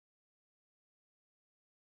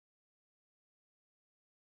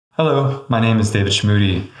Hello, my name is David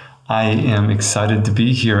Schmudde. I am excited to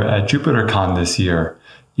be here at JupyterCon this year,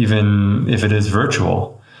 even if it is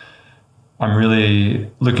virtual. I'm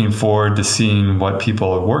really looking forward to seeing what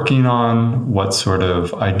people are working on, what sort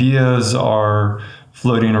of ideas are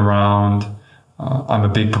floating around. I'm a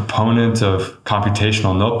big proponent of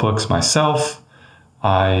computational notebooks myself.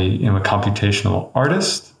 I am a computational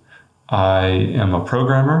artist. I am a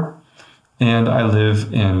programmer, and I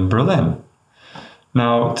live in Berlin.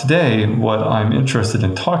 Now, today, what I'm interested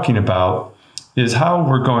in talking about is how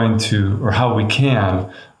we're going to, or how we can,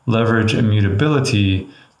 leverage immutability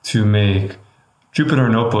to make Jupyter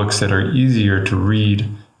notebooks that are easier to read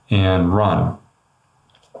and run.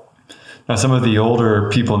 Now, some of the older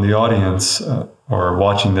people in the audience or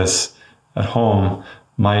watching this at home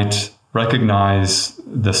might recognize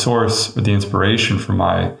the source or the inspiration for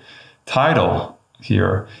my title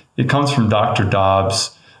here. It comes from Dr.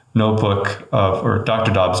 Dobbs' notebook or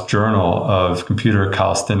Dr. Dobbs' journal of computer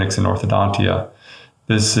calisthenics and orthodontia.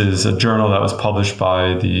 This is a journal that was published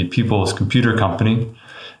by the People's Computer Company.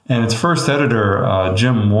 And its first editor,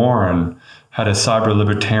 Jim Warren, had a cyber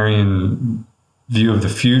libertarian view of the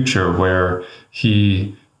future where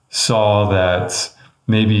he saw that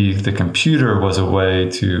maybe the computer was a way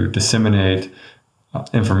to disseminate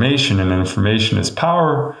information, and information is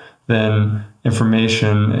power, then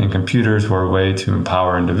information and computers were a way to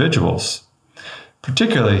empower individuals.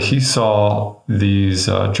 Particularly, he saw these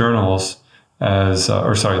journals as,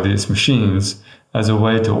 these machines as a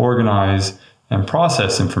way to organize and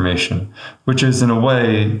process information, which is in a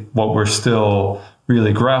way what we're still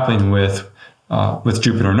really grappling with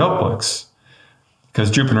Jupyter notebooks.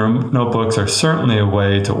 Because Jupyter notebooks are certainly a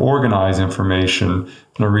way to organize information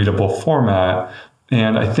in a readable format.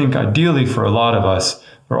 And I think ideally for a lot of us,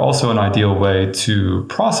 they're also an ideal way to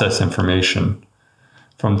process information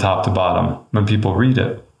from top to bottom when people read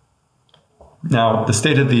it. Now, the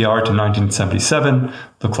state of the art in 1977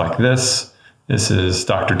 looked like this. This is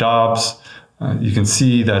Dr. Dobbs. You can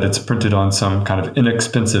see that it's printed on some kind of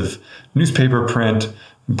inexpensive newspaper print,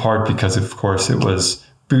 in part because, of course, it was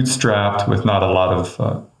bootstrapped with not a lot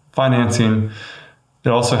of financing. It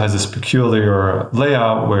also has this peculiar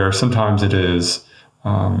layout where sometimes it is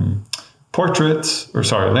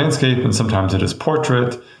landscape, and sometimes it is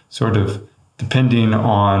portrait, sort of depending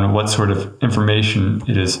on what sort of information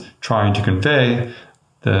it is trying to convey.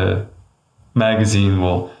 The magazine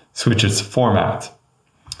will switch its format.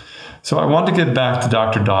 So I want to get back to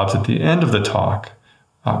Dr. Dobbs at the end of the talk.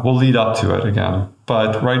 We'll lead up to it again.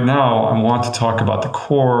 But right now, I want to talk about the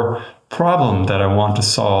core problem that I want to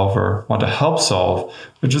solve or want to help solve,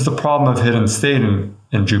 which is the problem of hidden state in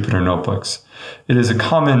Jupyter notebooks. It is a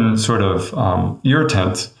common sort of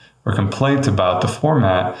irritant or complaint about the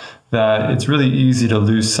format that it's really easy to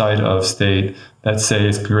lose sight of state that, say,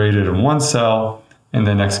 is created in one cell and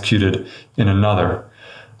then executed in another.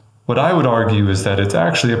 What I would argue is that it's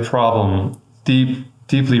actually a problem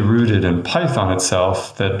deeply rooted in Python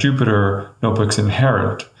itself that Jupyter notebooks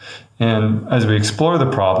inherit. And as we explore the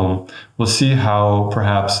problem, we'll see how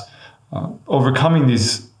perhaps overcoming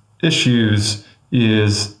these issues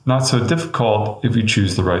is not so difficult if we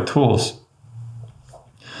choose the right tools.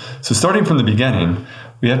 So starting from the beginning,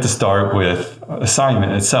 we have to start with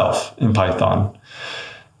assignment itself in Python.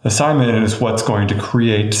 Assignment is what's going to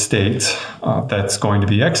create state that's going to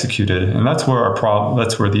be executed, and that's where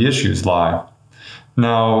that's where the issues lie.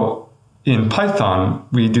 Now, in Python,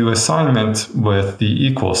 we do assignment with the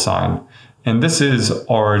equal sign, and this is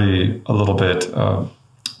already a little bit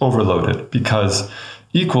overloaded because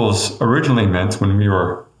equals originally meant, when we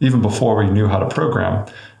were, even before we knew how to program,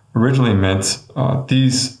 originally meant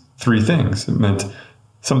these three things. It meant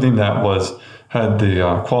something that had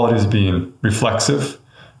the qualities of being reflexive,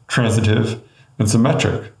 transitive, and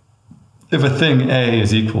symmetric. If a thing A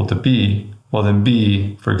is equal to B, well then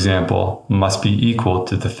B, for example, must be equal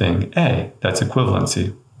to the thing A. That's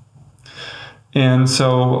equivalency. And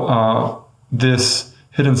so this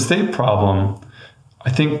hidden state problem, I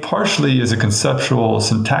think partially is a conceptual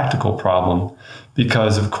syntactical problem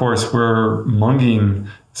because, of course, we're munging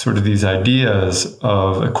sort of these ideas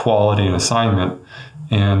of equality and assignment.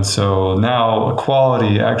 And so now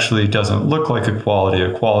equality actually doesn't look like equality.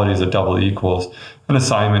 Equality is a double equals, and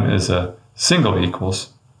assignment is a single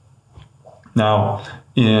equals. Now,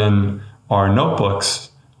 in our notebooks,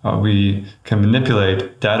 we can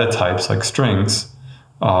manipulate data types like strings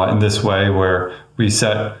in this way, where we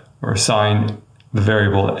set or assign the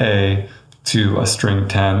variable A to a string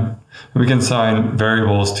 10. And we can assign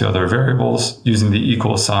variables to other variables using the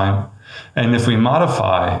equal sign. And if we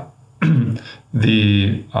modify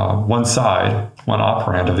the one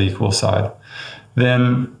operand of the equal side,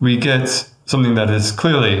 then we get something that is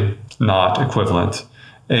clearly not equivalent.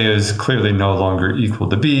 A is clearly no longer equal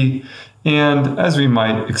to B, and as we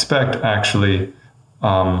might expect, actually,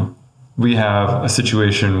 we have a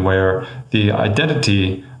situation where the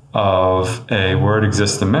identity of A where it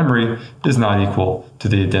exists in memory is not equal to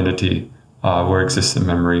the identity where it exists in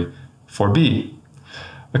memory for B.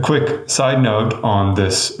 A quick side note on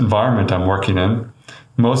this environment I'm working in.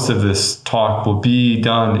 Most of this talk will be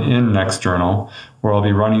done in Nextjournal, where I'll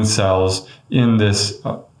be running cells in this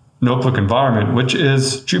notebook environment, which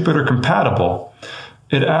is Jupyter compatible.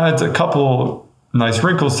 It adds a couple nice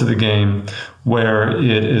wrinkles to the game where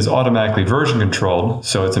it is automatically version controlled,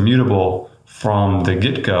 so it's immutable from the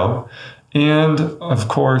get-go. And of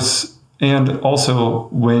course, and also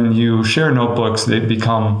when you share notebooks, they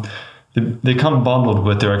come bundled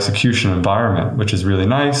with their execution environment, which is really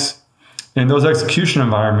nice. And those execution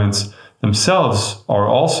environments themselves are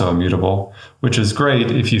also immutable, which is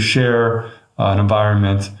great if you share an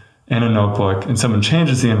environment and a notebook and someone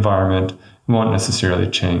changes the environment, it won't necessarily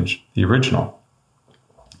change the original.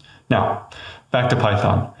 Now, back to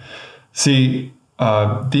Python. See,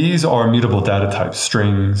 these are immutable data types,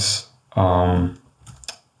 strings, tuples,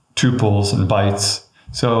 and bytes.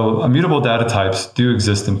 So immutable data types do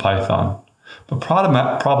exist in Python, but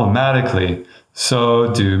problematically,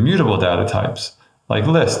 so do mutable data types, like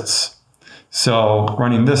lists. So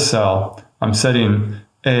running this cell, I'm setting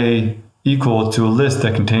A equal to a list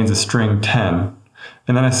that contains a string 10,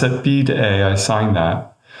 and then I set B to A, I assign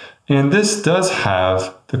that. And this does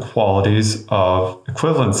have the qualities of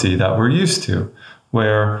equivalency that we're used to,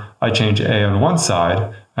 where I change A on one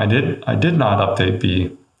side, I did not update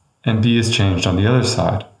B, and B is changed on the other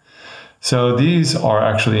side. So these are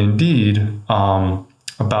actually indeed a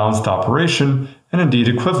balanced operation and indeed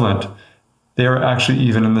equivalent. They are actually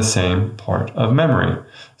even in the same part of memory.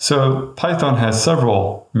 So Python has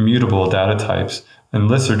several mutable data types, and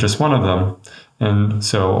lists are just one of them, and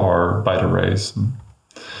so are byte arrays.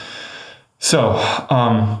 So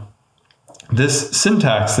this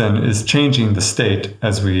syntax then is changing the state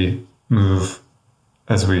as we move,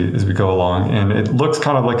 as we go along, and it looks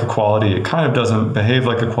kind of like equality. It kind of doesn't behave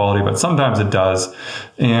like equality, but sometimes it does.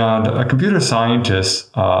 And a computer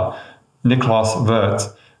scientist, Niklas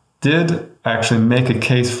Wirth, did actually make a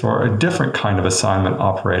case for a different kind of assignment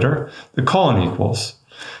operator, the colon equals.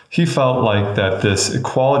 He felt like that this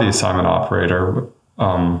equality assignment operator,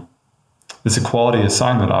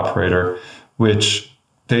 which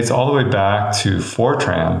dates all the way back to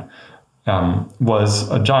Fortran, was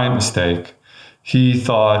a giant mistake. He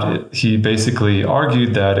basically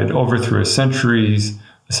argued that it overthrew a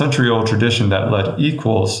century-old tradition that let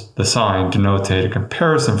equals, the sign, denotate a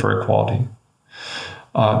comparison for equality.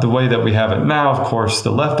 The way that we have it now, of course,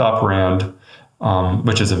 the left operand,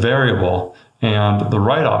 which is a variable, and the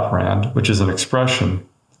right operand, which is an expression,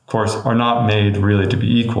 of course, are not made really to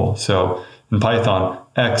be equal. So in Python,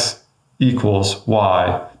 x equals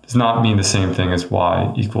y does not mean the same thing as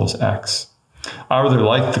y equals x. I really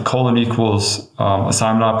like the colon equals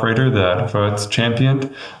assignment operator that Wirth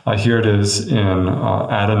championed. Here it is in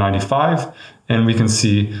ADA 95, and we can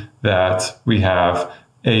see that we have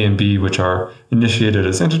A and B, which are initiated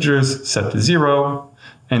as integers, set to 0,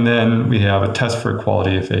 and then we have a test for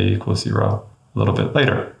equality if A equals 0 a little bit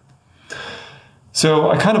later. So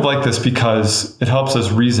I kind of like this because it helps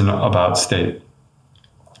us reason about state.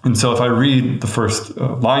 And so if I read the first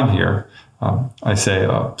line here, I say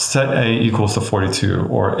set A equals to 42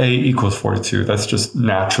 or A equals 42. That's just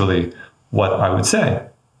naturally what I would say,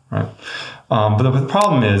 right? But the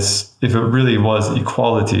problem is, if it really was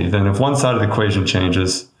equality, then if one side of the equation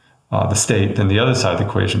changes the state, then the other side of the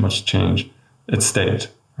equation must change its state,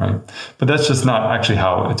 right? But that's just not actually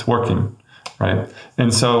how it's working, right?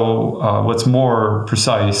 And so what's more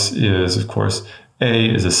precise is, of course, A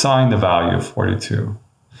is assigned the value of 42.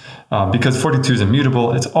 Because 42 is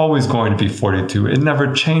immutable, it's always going to be 42. It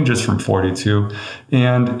never changes from 42.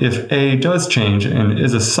 And if A does change and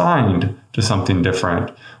is assigned to something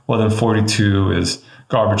different, well, then 42 is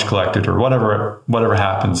garbage collected or whatever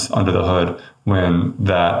happens under the hood when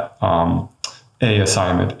that A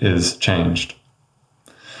assignment is changed.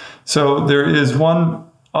 So there is one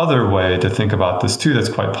other way to think about this too that's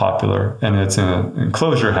quite popular, and it's in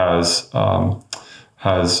Clojure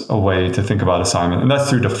has a way to think about assignment, and that's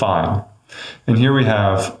through define. And here we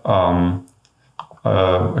have a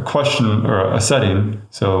question or a setting.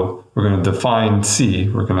 So we're going to define C,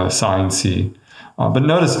 we're going to assign C. But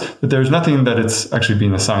notice that there's nothing that it's actually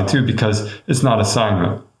being assigned to because it's not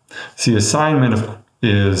assignment. See, assignment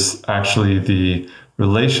is actually the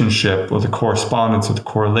relationship or the correspondence or the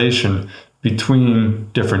correlation between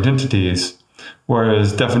different entities.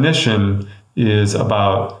 whereas definition is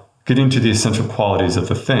about getting to the essential qualities of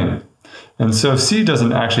the thing. And so C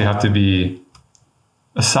doesn't actually have to be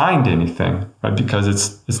assigned anything, right? Because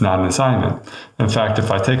it's not an assignment. In fact,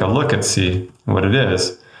 if I take a look at C and what it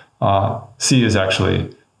is, C is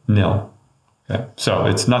actually nil. Okay? So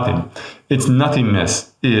it's nothing. Its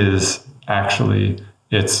nothingness is actually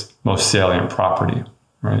its most salient property,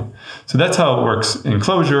 right? So that's how it works in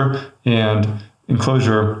Clojure. And in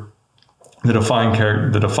Clojure, the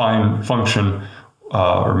define function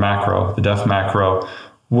or macro, the def macro,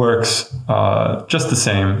 works just the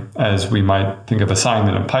same as we might think of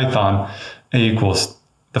assignment in Python. A equals,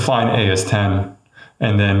 define A as 10,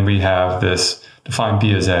 and then we have this define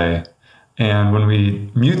B as A. And when we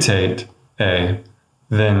mutate A,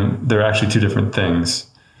 then they're actually two different things.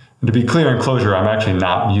 And to be clear, in Clojure, I'm actually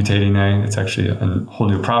not mutating A. It's actually a whole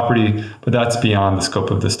new property, but that's beyond the scope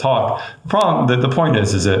of this talk. The point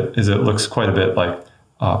is it looks quite a bit like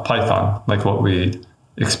Python, like what we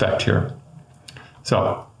expect here.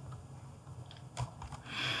 So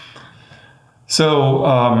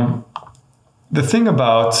the thing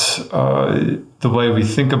about the way we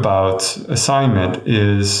think about assignment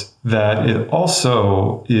is that it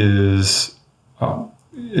also is,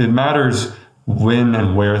 it matters when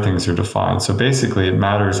and where things are defined. So basically it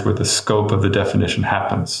matters where the scope of the definition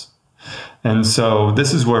happens. And so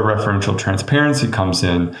this is where referential transparency comes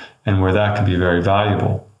in and where that can be very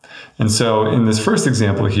valuable. And so in this first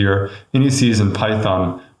example here, any seasoned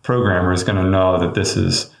Python programmer is going to know that this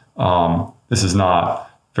is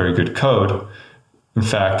not very good code. In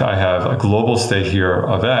fact, I have a global state here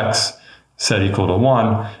of x set equal to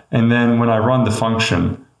 1. And then when I run the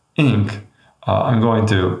function inc, I'm going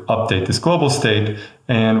to update this global state.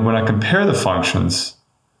 And when I compare the functions,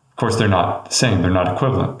 of course, they're not the same. They're not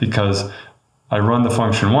equivalent because I run the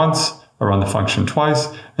function once, I run the function twice,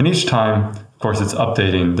 and each time, of course, it's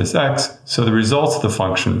updating this x. So the results of the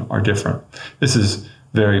function are different. This is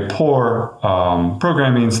very poor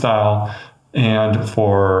programming style. And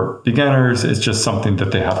for beginners, it's just something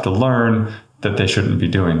that they have to learn that they shouldn't be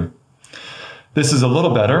doing. This is a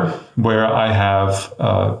little better, where I have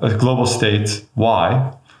a global state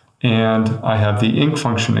y, and I have the inc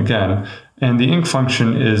function again. And the inc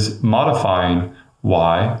function is modifying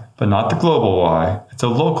y, but not the global y. It's a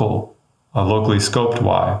locally scoped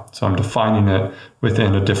y. So I'm defining it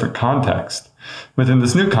within a different context. Within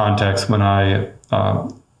this new context, when I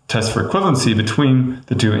test for equivalency between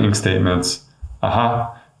the two inc statements,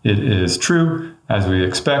 it is true, as we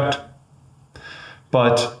expect.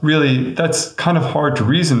 But really, that's kind of hard to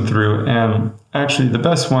reason through. And actually, the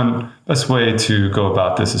best way to go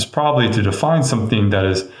about this is probably to define something that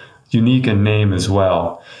is unique in name as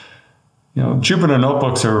well. You know, Jupyter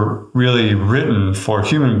notebooks are really written for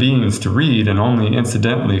human beings to read and only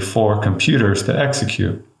incidentally for computers to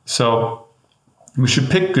execute. So we should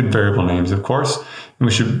pick good variable names, of course, and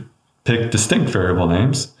we should pick distinct variable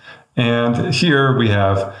names. And here we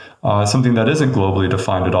have something that isn't globally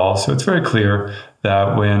defined at all. So it's very clear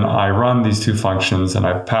that when I run these two functions and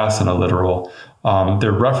I pass in a literal,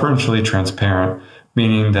 they're referentially transparent,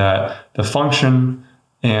 meaning that the function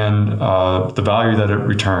and the value that it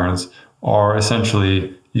returns are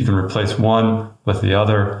essentially, you can replace one with the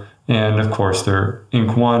other. And of course, their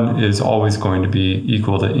inc1 is always going to be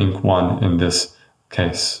equal to inc1 in this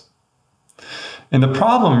case. And the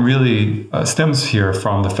problem really stems here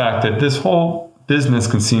from the fact that this whole business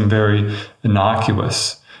can seem very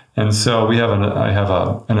innocuous. And so I have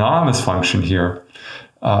an anonymous function here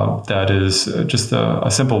that is just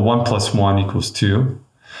a simple 1 + 1 = 2.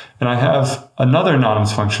 And I have another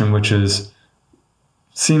anonymous function which is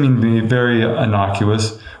seeming to be very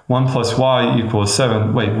innocuous. 1 + y =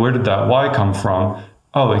 7. Wait, where did that y come from?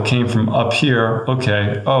 Oh, it came from up here.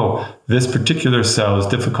 Okay. Oh, this particular cell is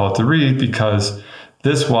difficult to read because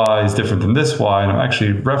this y is different than this y, and I'm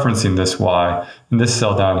actually referencing this y in this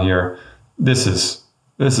cell down here. This is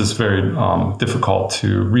very difficult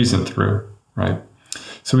to reason through, right?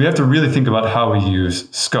 So we have to really think about how we use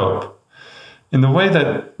scope. And the way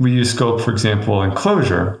that we use scope, for example, in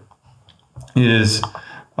Clojure, is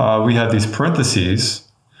we have these parentheses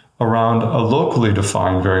around a locally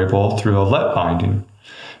defined variable through a let binding.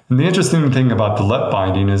 And the interesting thing about the let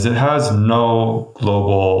binding is it has no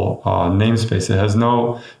global namespace.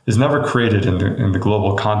 Is never created in the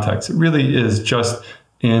global context. It really is just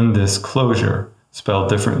in this closure, spelled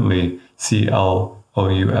differently, CLSOURE.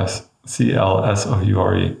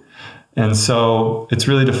 And so it's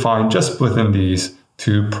really defined just within these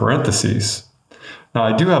two parentheses. Now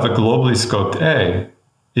I do have a globally scoped A,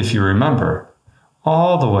 if you remember,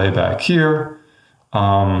 all the way back here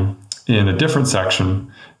in a different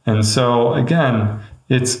section. And so again,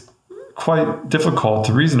 it's quite difficult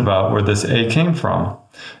to reason about where this A came from.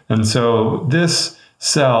 And so this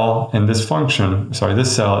cell and this function, sorry,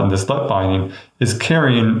 this cell and this let binding is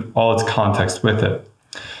carrying all its context with it.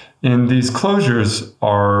 And these closures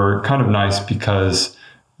are kind of nice because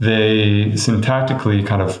they syntactically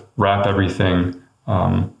kind of wrap everything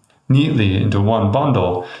neatly into one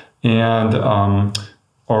bundle, and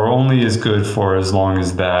are only as good for as long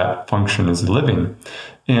as that function is living.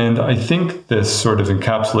 And I think this sort of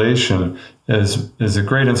encapsulation is a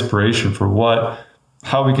great inspiration for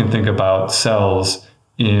how we can think about cells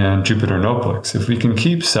in Jupyter notebooks. If we can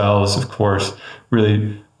keep cells, of course,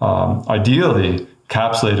 really ideally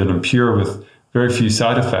encapsulated and pure with very few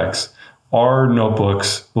side effects, our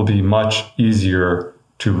notebooks will be much easier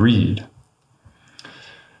to read.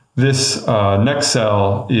 This next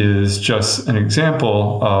cell is just an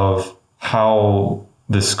example of how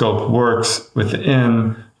the scope works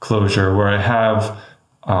within closure, where I have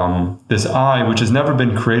this I, which has never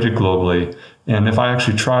been created globally. And if I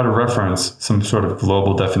actually try to reference some sort of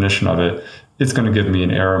global definition of it, it's going to give me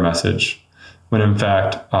an error message, when in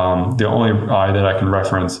fact, the only I that I can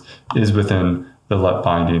reference is within the let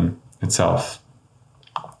binding itself.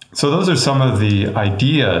 So those are some of the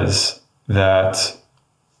ideas that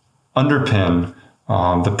underpin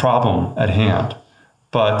the problem at hand.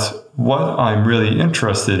 But what I'm really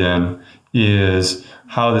interested in is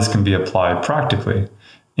how this can be applied practically.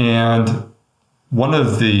 And one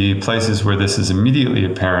of the places where this is immediately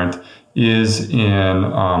apparent is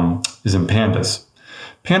in pandas.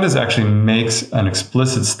 Pandas actually makes an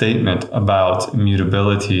explicit statement about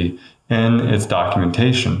immutability in its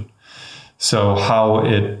documentation. So how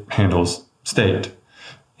it handles state.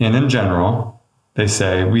 And in general, they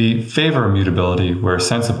say we favor immutability where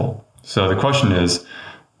sensible. So the question is,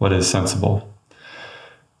 what is sensible?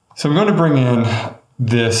 So I'm going to bring in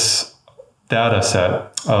this data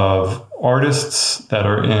set of artists that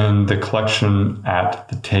are in the collection at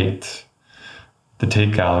the Tate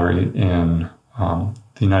Gallery in the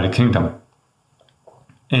United Kingdom.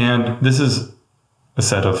 And this is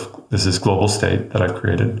this is global state that I've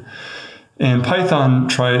created. And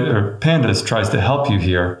Pandas tries to help you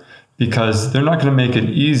here, because they're not going to make it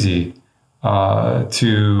easy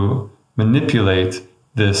to manipulate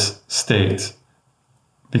this state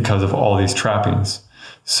because of all these trappings.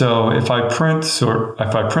 So if I print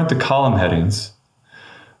the column headings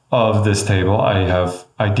of this table, I have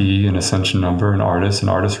ID, an ascension number, an artist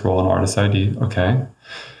role, an artist ID. Okay.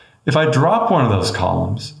 If I drop one of those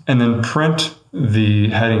columns and then print the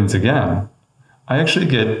headings again, I actually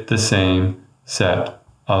get the same set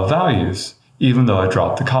of values, even though I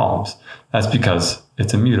dropped the columns. That's because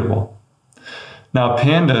it's immutable. Now,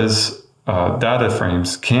 Pandas data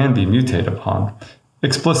frames can be mutated upon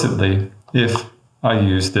explicitly if I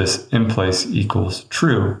use this inplace equals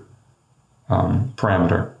true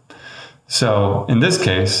parameter. So in this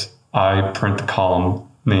case, I print the column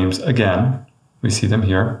names again. We see them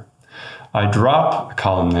here. I drop a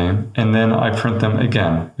column name, and then I print them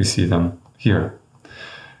again. We see them here.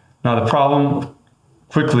 Now the problem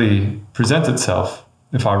quickly presents itself.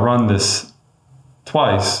 If I run this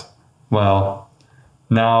twice, well,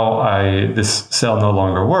 now this cell no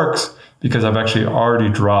longer works because I've actually already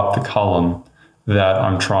dropped the column that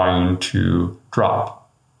I'm trying to drop.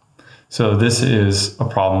 So this is a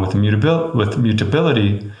problem with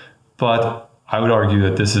mutability, but I would argue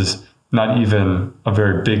that this is not even a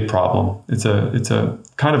very big problem. It's a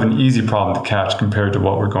kind of an easy problem to catch compared to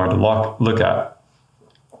what we're going to look at.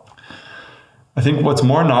 I think what's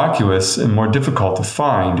more innocuous and more difficult to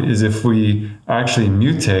find is if we actually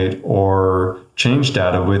mutate or change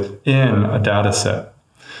data within a data set.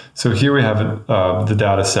 So here we have the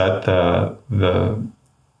data set, the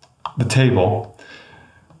table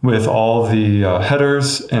with all the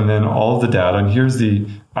headers and then all the data. And here's the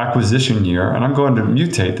acquisition year. And I'm going to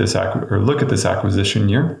mutate this look at this acquisition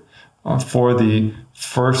year for the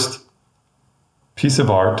first piece of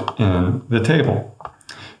art in the table.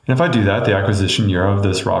 And if I do that, the acquisition year of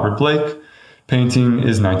this Robert Blake painting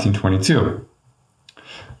is 1922.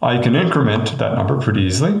 I can increment that number pretty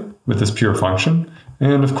easily with this pure function.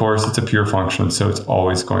 And of course, it's a pure function, so it's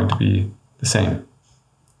always going to be the same.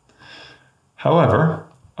 However,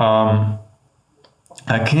 I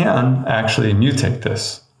can actually mutate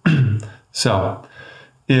this. So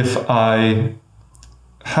if I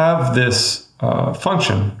have this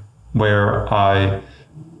function where I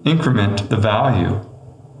increment the value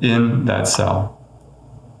in that cell,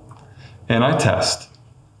 and I test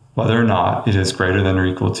whether or not it is greater than or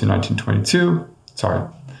equal to 1922,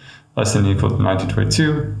 less than or equal to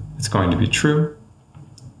 1922, it's going to be true.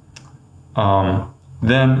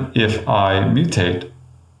 then if I mutate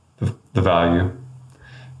the value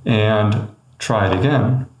and try it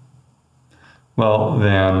again, well,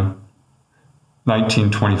 then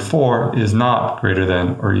 1924 is not greater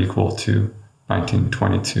than or equal to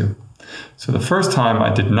 1922. So the first time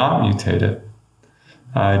I did not mutate it,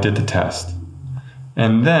 I did the test.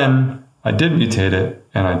 And then I did mutate it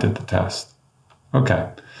and I did the test. Okay,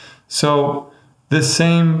 so this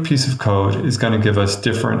same piece of code is going to give us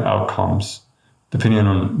different outcomes depending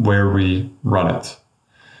on where we run it,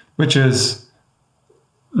 which is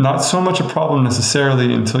not so much a problem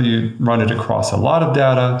necessarily until you run it across a lot of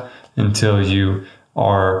data, until you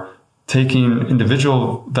are taking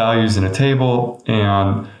individual values in a table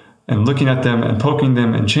and looking at them and poking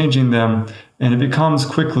them and changing them, and it becomes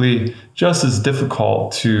quickly just as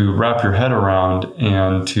difficult to wrap your head around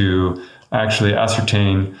and to actually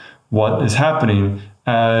ascertain what is happening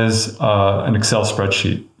as an Excel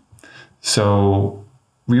spreadsheet. So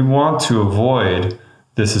we want to avoid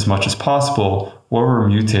this as much as possible where we're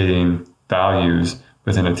mutating values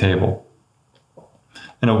within a table.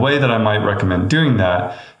 And a way that I might recommend doing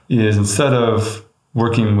that is, instead of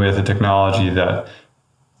working with a technology that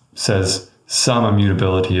says some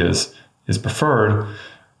immutability is preferred,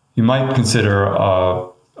 you might consider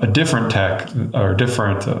a different tech or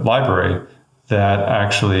different library that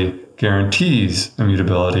actually guarantees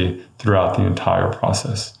immutability throughout the entire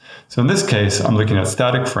process. So in this case, I'm looking at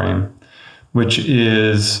static frame, which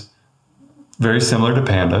is very similar to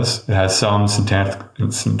pandas. It has some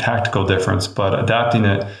syntactical difference, but adapting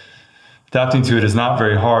to it is not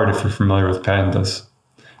very hard if you're familiar with pandas.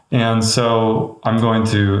 And so I'm going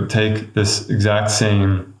to take this exact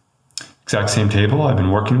same table I've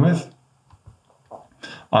been working with.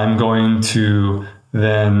 I'm going to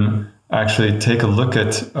then actually take a look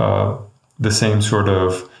at the same sort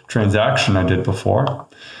of transaction I did before.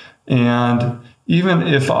 And even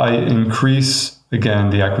if I increase, again,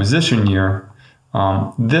 the acquisition year,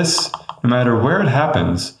 this, no matter where it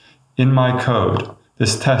happens in my code,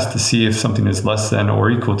 this test to see if something is less than or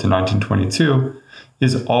equal to 1922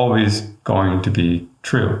 is always going to be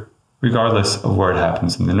true, regardless of where it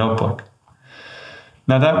happens in the notebook.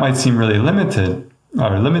 Now that might seem really limited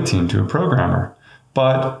or limiting to a programmer,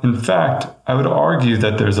 but in fact, I would argue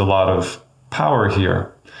that there's a lot of power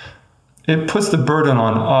here. It puts the burden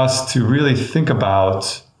on us to really think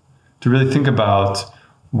about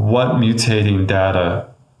what mutating data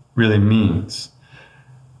really means,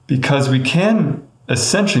 because we can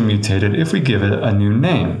essentially mutate it if we give it a new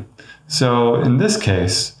name. So in this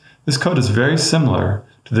case, this code is very similar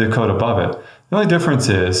to the code above it. The only difference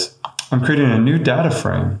is I'm creating a new data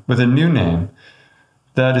frame with a new name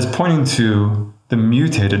that is pointing to the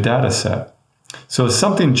mutated data set. So if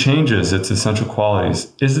something changes its essential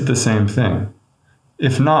qualities, is it the same thing?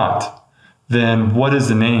 If not, then what is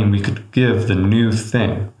the name we could give the new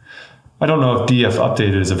thing? I don't know if df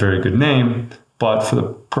updated is a very good name, but for the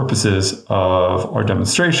purposes of our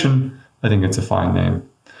demonstration, I think it's a fine name.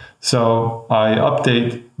 So I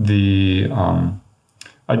update the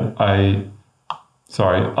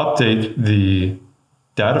update the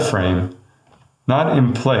data frame, not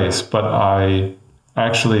in place, but I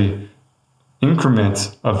actually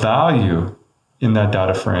increment a value in that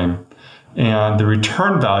data frame, and the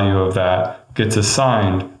return value of that gets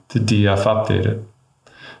assigned to df updated.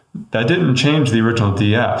 That didn't change the original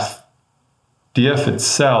df. df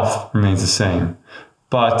itself remains the same,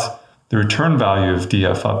 but the return value of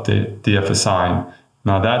df assign,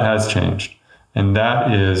 now that has changed, and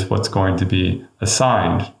that is what's going to be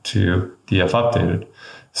assigned to df updated.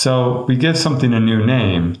 So we give something a new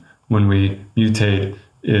name when we mutate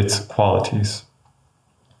its qualities.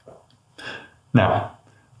 Now,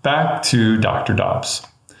 back to Dr. Dobbs.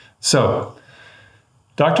 So,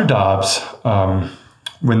 Dr. Dobbs,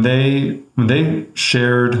 when they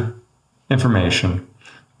shared information,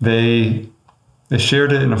 they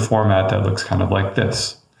shared it in a format that looks kind of like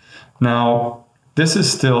this. Now, this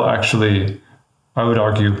is still actually, I would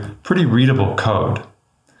argue, pretty readable code.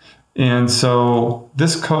 And so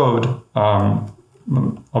this code, I'll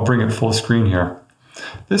bring it full screen here.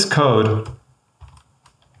 This code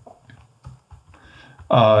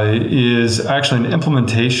is actually an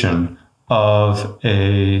implementation of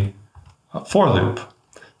a for loop.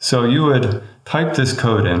 So you would type this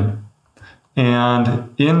code in,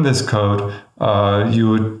 and in this code, you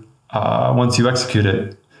would, once you execute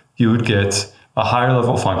it, you would get a higher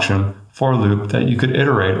level function for loop that you could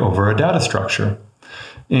iterate over a data structure.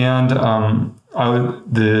 And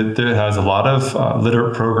it has a lot of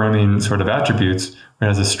literate programming sort of attributes. It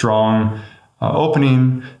has a strong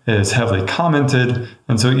opening is heavily commented.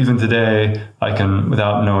 And so even today, I can,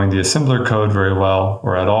 without knowing the assembler code very well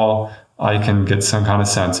or at all, I can get some kind of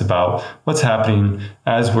sense about what's happening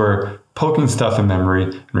as we're poking stuff in memory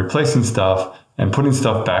and replacing stuff and putting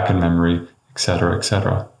stuff back in memory, etc.,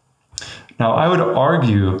 etc. Now, I would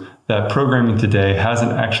argue that programming today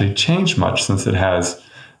hasn't actually changed much since it was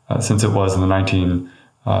in the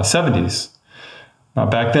 1970s. Now,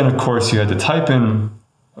 back then, of course, you had to type in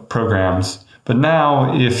programs, but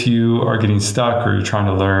now if you are getting stuck or you're trying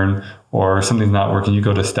to learn or something's not working, you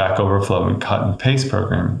go to Stack Overflow and cut and paste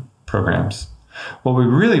programs. What we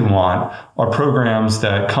really want are programs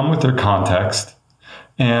that come with their context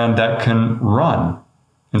and that can run.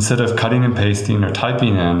 Instead of cutting and pasting or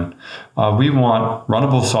typing in, we want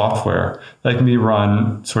runnable software that can be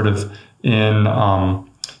run sort of in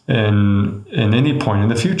any point in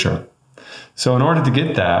the future. So in order to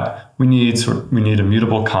get that, we need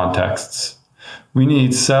immutable contexts. We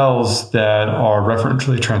need cells that are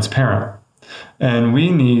referentially transparent. And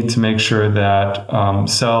we need to make sure that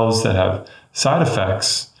cells that have side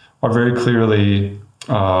effects are very clearly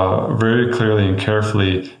and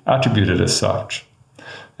carefully attributed as such.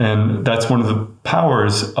 And that's one of the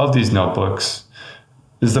powers of these notebooks,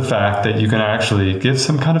 is the fact that you can actually give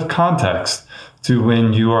some kind of context to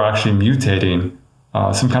when you are actually mutating,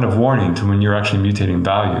 some kind of warning to when you're actually mutating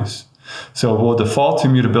values. So we'll default to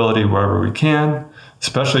mutability wherever we can,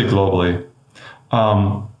 especially globally.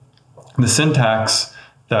 The syntax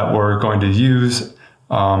that we're going to use,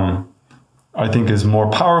 I think, is more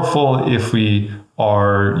powerful if we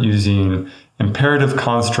are using imperative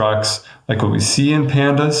constructs like what we see in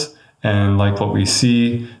pandas and like what we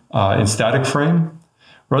see in static frame,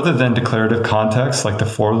 rather than declarative context like the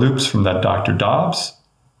for loops from that Dr. Dobbs.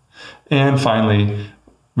 And finally,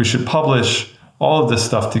 we should publish all of this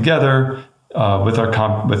stuff together with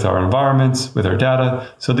our environments, with our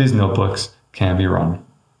data, so these notebooks can be run.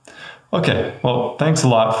 Okay, well, thanks a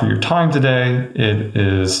lot for your time today. It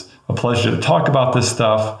is a pleasure to talk about this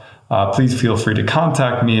stuff. Please feel free to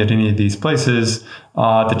contact me at any of these places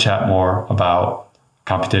to chat more about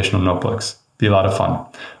computational notebooks. Be a lot of fun.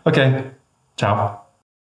 Okay, ciao.